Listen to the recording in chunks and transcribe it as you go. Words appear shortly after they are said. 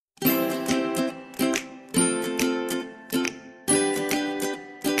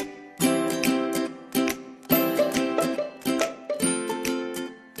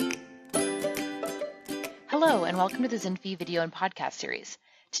and welcome to the Zinfi video and podcast series.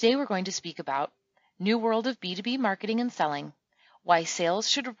 Today we're going to speak about New World of B2B Marketing and Selling, Why Sales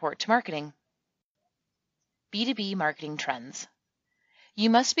Should Report to Marketing. B2B Marketing Trends. You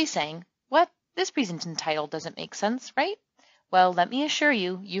must be saying, what? This presentation title doesn't make sense, right? Well, let me assure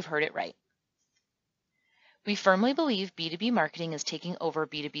you, you've heard it right. We firmly believe B2B marketing is taking over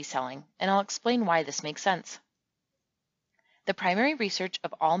B2B selling, and I'll explain why this makes sense. The primary research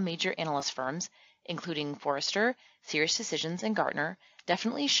of all major analyst firms, including Forrester, SiriusDecisions and Gartner,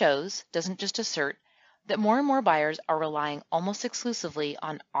 definitely shows, doesn't just assert, that more and more buyers are relying almost exclusively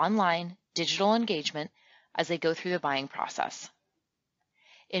on online, digital engagement as they go through the buying process.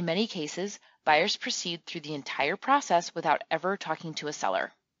 In many cases, buyers proceed through the entire process without ever talking to a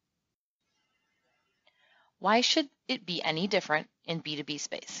seller. Why should it be any different in B2B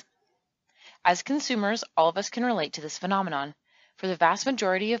space? As consumers, all of us can relate to this phenomenon. For the vast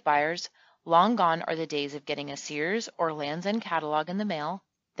majority of buyers, long gone are the days of getting a Sears or Land's End catalog in the mail,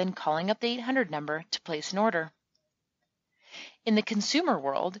 then calling up the 800 number to place an order. In the consumer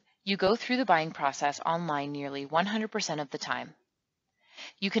world, you go through the buying process online nearly 100% of the time.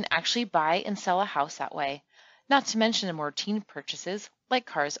 You can actually buy and sell a house that way, not to mention the more routine purchases like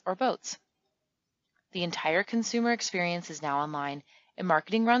cars or boats. The entire consumer experience is now online, and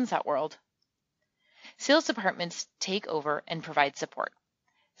marketing runs that world. Sales departments take over and provide support.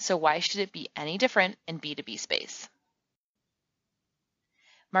 So why should it be any different in B2B space?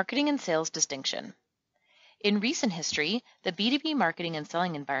 Marketing and sales distinction. In recent history, the B2B marketing and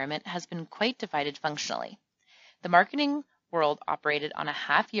selling environment has been quite divided functionally. The marketing world operated on a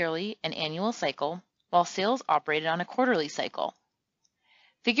half-yearly and annual cycle, while sales operated on a quarterly cycle.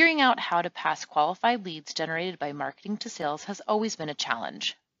 Figuring out how to pass qualified leads generated by marketing to sales has always been a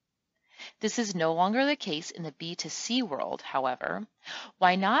challenge. This is no longer the case in the B2C world, however.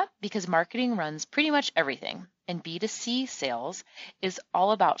 Why not? Because marketing runs pretty much everything, and B2C sales is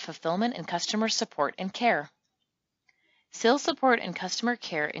all about fulfillment and customer support and care. Sales support and customer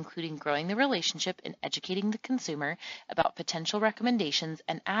care, including growing the relationship and educating the consumer about potential recommendations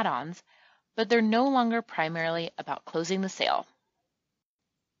and add-ons, but they're no longer primarily about closing the sale.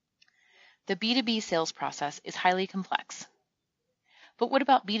 The B2B sales process is highly complex. But what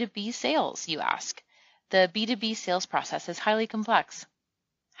about B2B sales, you ask? The B2B sales process is highly complex.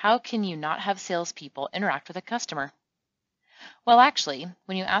 How can you not have salespeople interact with a customer? Well, actually,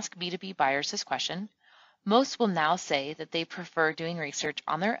 when you ask B2B buyers this question, most will now say that they prefer doing research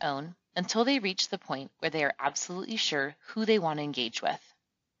on their own until they reach the point where they are absolutely sure who they want to engage with.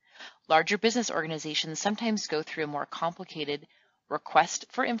 Larger business organizations sometimes go through a more complicated request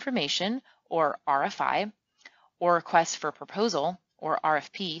for information, or RFI, or request for proposal, or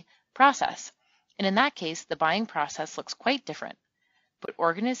RFP, process. And in that case, the buying process looks quite different. But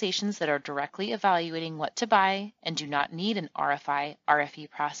organizations that are directly evaluating what to buy and do not need an RFI, RFE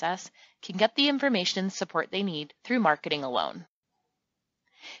process can get the information and support they need through marketing alone.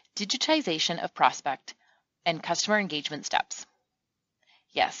 Digitization of prospect and customer engagement steps.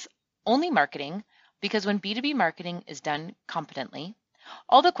 Yes, only marketing, because when B2B marketing is done competently,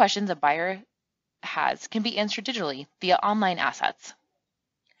 all the questions a buyer has can be answered digitally via online assets.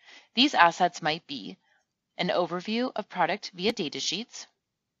 These assets might be an overview of product via data sheets,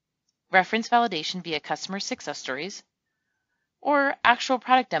 reference validation via customer success stories, or actual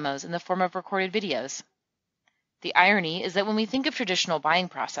product demos in the form of recorded videos. The irony is that when we think of traditional buying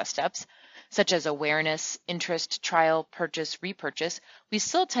process steps, such as awareness, interest, trial, purchase, repurchase, we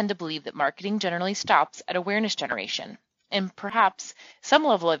still tend to believe that marketing generally stops at awareness generation and perhaps some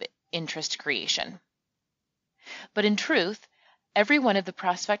level of interest creation. But in truth, every one of the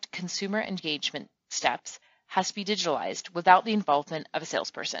prospect consumer engagement steps has to be digitalized without the involvement of a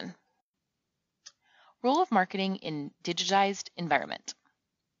salesperson. Role of marketing in digitized environment.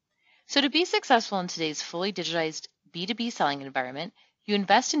 So to be successful in today's fully digitized B2B selling environment, you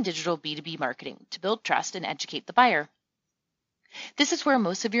invest in digital B2B marketing to build trust and educate the buyer. This is where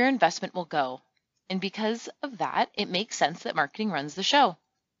most of your investment will go, and because of that, it makes sense that marketing runs the show.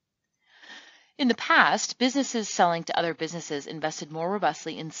 In the past, businesses selling to other businesses invested more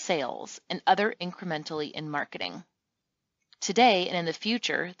robustly in sales and other incrementally in marketing. Today and in the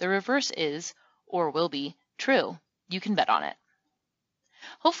future, the reverse is, or will be, true. You can bet on it.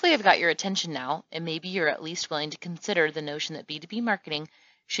 Hopefully I've got your attention now, and maybe you're at least willing to consider the notion that B2B marketing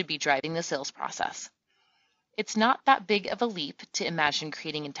should be driving the sales process. It's not that big of a leap to imagine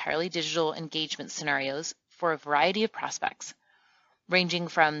creating entirely digital engagement scenarios for a variety of prospects, ranging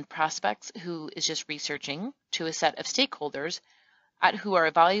from prospects who is just researching to a set of stakeholders who are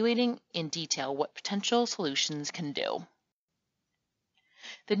evaluating in detail what potential solutions can do.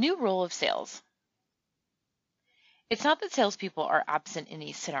 The new role of sales. It's not that salespeople are absent in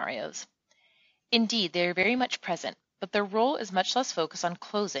these scenarios. Indeed, they are very much present, but their role is much less focused on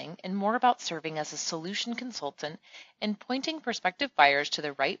closing and more about serving as a solution consultant and pointing prospective buyers to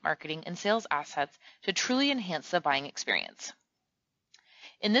the right marketing and sales assets to truly enhance the buying experience.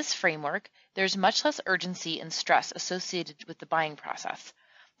 In this framework, there's much less urgency and stress associated with the buying process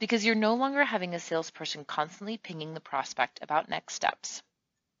because you're no longer having a salesperson constantly pinging the prospect about next steps.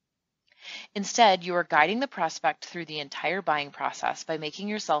 Instead, you are guiding the prospect through the entire buying process by making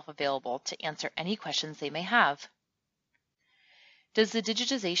yourself available to answer any questions they may have. Does the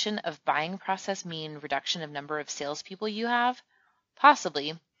digitization of buying process mean reduction of number of salespeople you have?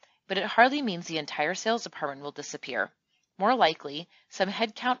 Possibly, but it hardly means the entire sales department will disappear. More likely, some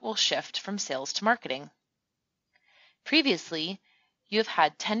headcount will shift from sales to marketing. Previously, you have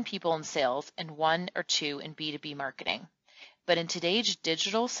had 10 people in sales and 1 or 2 in B2B marketing. But in today's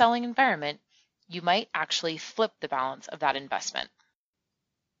digital selling environment, you might actually flip the balance of that investment.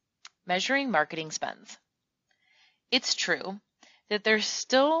 Measuring marketing spends. It's true that there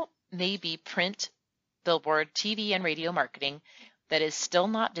still may be print, billboard, TV, and radio marketing that is still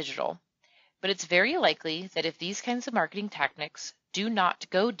not digital, but it's very likely that if these kinds of marketing tactics do not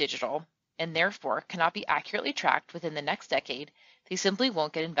go digital and therefore cannot be accurately tracked within the next decade, they simply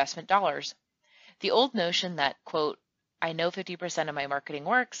won't get investment dollars. The old notion that, quote, I know 50% of my marketing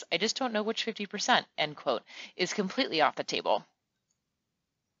works, I just don't know which 50%, end quote, is completely off the table.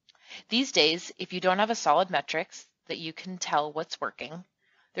 These days, if you don't have a solid metrics that you can tell what's working,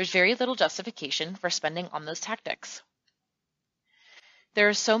 there's very little justification for spending on those tactics. There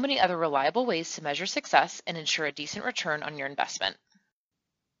are so many other reliable ways to measure success and ensure a decent return on your investment.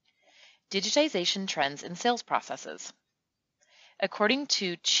 Digitization trends in sales processes. According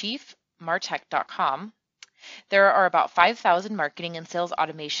to chiefmartech.com, there are about 5,000 marketing and sales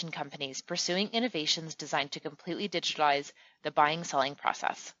automation companies pursuing innovations designed to completely digitalize the buying-selling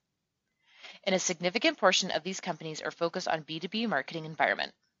process. And a significant portion of these companies are focused on B2B marketing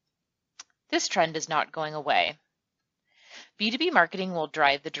environment. This trend is not going away. B2B marketing will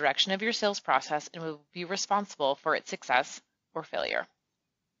drive the direction of your sales process and will be responsible for its success or failure.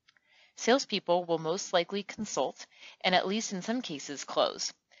 Salespeople will most likely consult and, at least in some cases,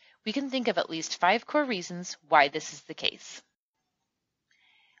 close. We can think of at least 5 core reasons why this is the case.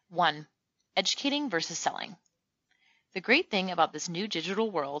 1. Educating versus selling. The great thing about this new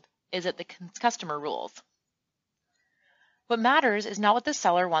digital world is that the customer rules. What matters is not what the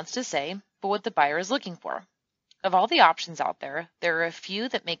seller wants to say, but what the buyer is looking for. Of all the options out there, there are a few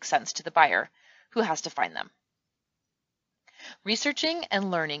that make sense to the buyer, who has to find them. Researching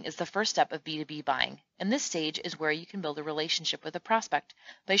and learning is the first step of B2B buying, and this stage is where you can build a relationship with a prospect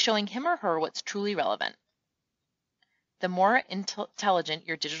by showing him or her what's truly relevant. The more intelligent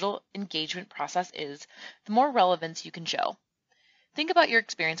your digital engagement process is, the more relevance you can show. Think about your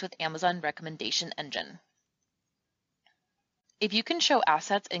experience with Amazon recommendation engine. If you can show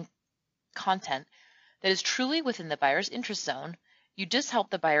assets and content that is truly within the buyer's interest zone, you just help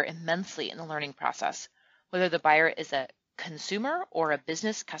the buyer immensely in the learning process, whether the buyer is a consumer or a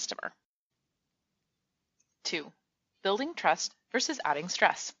business customer. 2. Building trust versus adding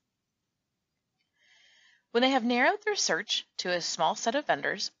stress. When they have narrowed their search to a small set of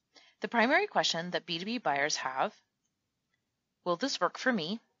vendors, the primary question that B2B buyers have: will this work for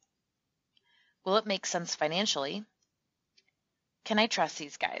me? Will it make sense financially? Can I trust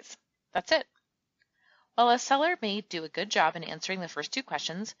these guys? That's it. While a seller may do a good job in answering the first 2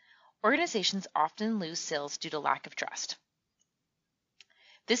 questions, organizations often lose sales due to lack of trust.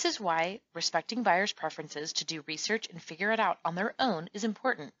 This is why respecting buyers' preferences to do research and figure it out on their own is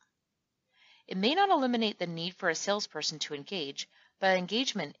important. It may not eliminate the need for a salesperson to engage, but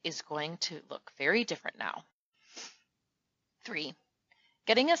engagement is going to look very different now. 3.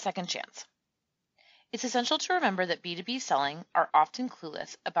 Getting a second chance. It's essential to remember that B2B selling are often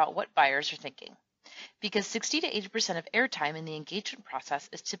clueless about what buyers are thinking, because 60 to 80% of airtime in the engagement process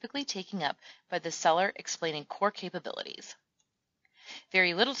is typically taken up by the seller explaining core capabilities.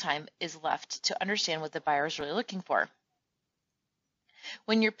 Very little time is left to understand what the buyer is really looking for.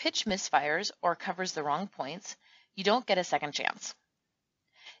 When your pitch misfires or covers the wrong points, you don't get a second chance.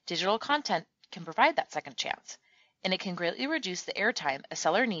 Digital content can provide that second chance, and it can greatly reduce the airtime a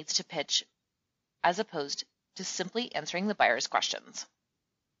seller needs to pitch as opposed to simply answering the buyer's questions.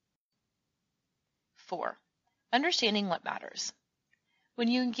 4. Understanding what matters. When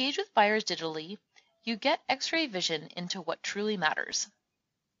you engage with buyers digitally, you get X-ray vision into what truly matters.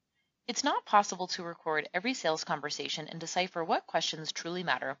 It's not possible to record every sales conversation and decipher what questions truly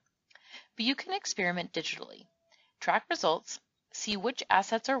matter, but you can experiment digitally, track results, see which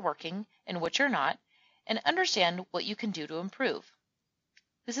assets are working and which are not, and understand what you can do to improve.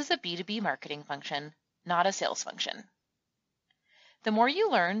 This is a B2B marketing function, not a sales function. The more you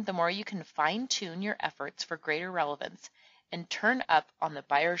learn, the more you can fine-tune your efforts for greater relevance and turn up on the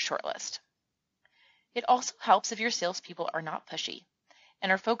buyer shortlist. It also helps if your salespeople are not pushy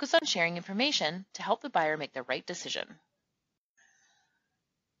and are focused on sharing information to help the buyer make the right decision.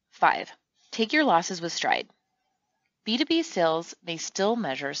 5. Take your losses with stride. B2B sales may still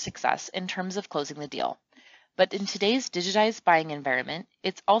measure success in terms of closing the deal, but in today's digitized buying environment,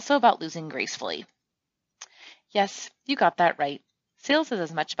 it's also about losing gracefully. Yes, you got that right. Sales is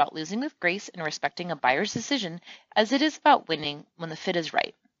as much about losing with grace and respecting a buyer's decision as it is about winning when the fit is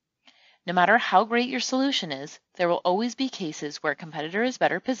right. No matter how great your solution is, there will always be cases where a competitor is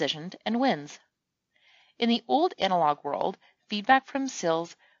better positioned and wins. In the old analog world, feedback from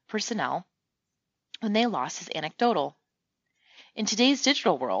sales personnel when they lost is anecdotal. In today's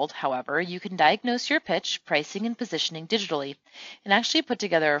digital world, however, you can diagnose your pitch, pricing, and positioning digitally and actually put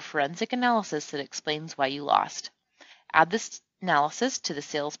together a forensic analysis that explains why you lost. Add this analysis to the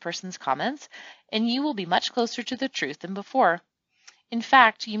salesperson's comments, and you will be much closer to the truth than before. In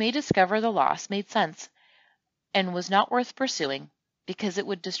fact, you may discover the loss made sense and was not worth pursuing because it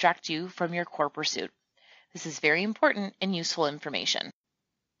would distract you from your core pursuit. This is very important and useful information.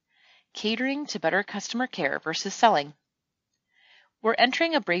 Catering to better customer care versus selling. We're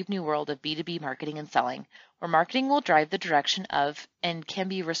entering a brave new world of B2B marketing and selling, where marketing will drive the direction of and can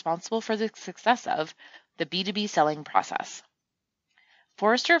be responsible for the success of the B2B selling process.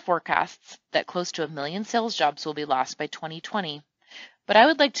 Forrester forecasts that close to 1 million sales jobs will be lost by 2020, but I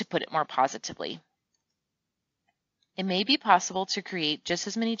would like to put it more positively. It may be possible to create just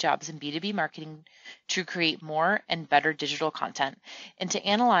as many jobs in B2B marketing to create more and better digital content and to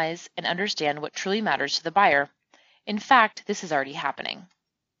analyze and understand what truly matters to the buyer. In fact, this is already happening.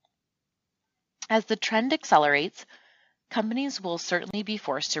 As the trend accelerates, companies will certainly be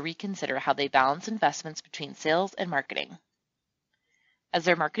forced to reconsider how they balance investments between sales and marketing. As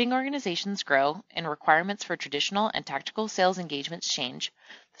their marketing organizations grow and requirements for traditional and tactical sales engagements change,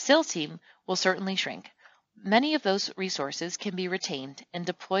 the sales team will certainly shrink. Many of those resources can be retained and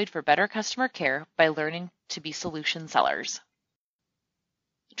deployed for better customer care by learning to be solution sellers.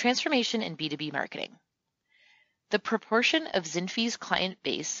 Transformation in B2B marketing. The proportion of Zinfi's client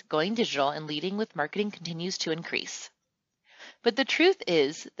base going digital and leading with marketing continues to increase. But the truth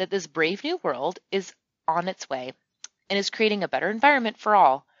is that this brave new world is on its way and is creating a better environment for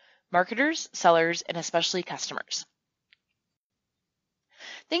all, marketers, sellers, and especially customers.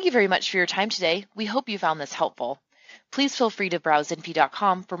 Thank you very much for your time today. We hope you found this helpful. Please feel free to browse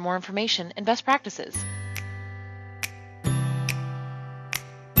zinfi.com for more information and best practices.